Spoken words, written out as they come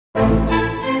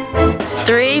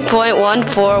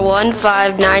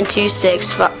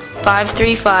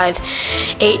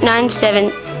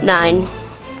3.1415926535897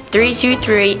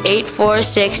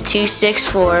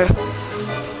 323-846-264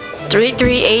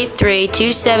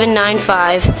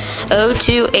 3383-2795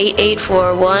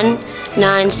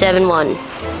 028841-971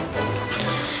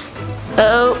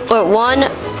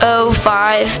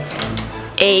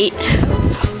 1058.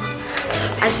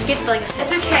 I skipped like a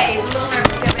second. It's okay. We will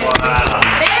never. Wow.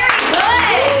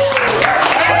 Very good.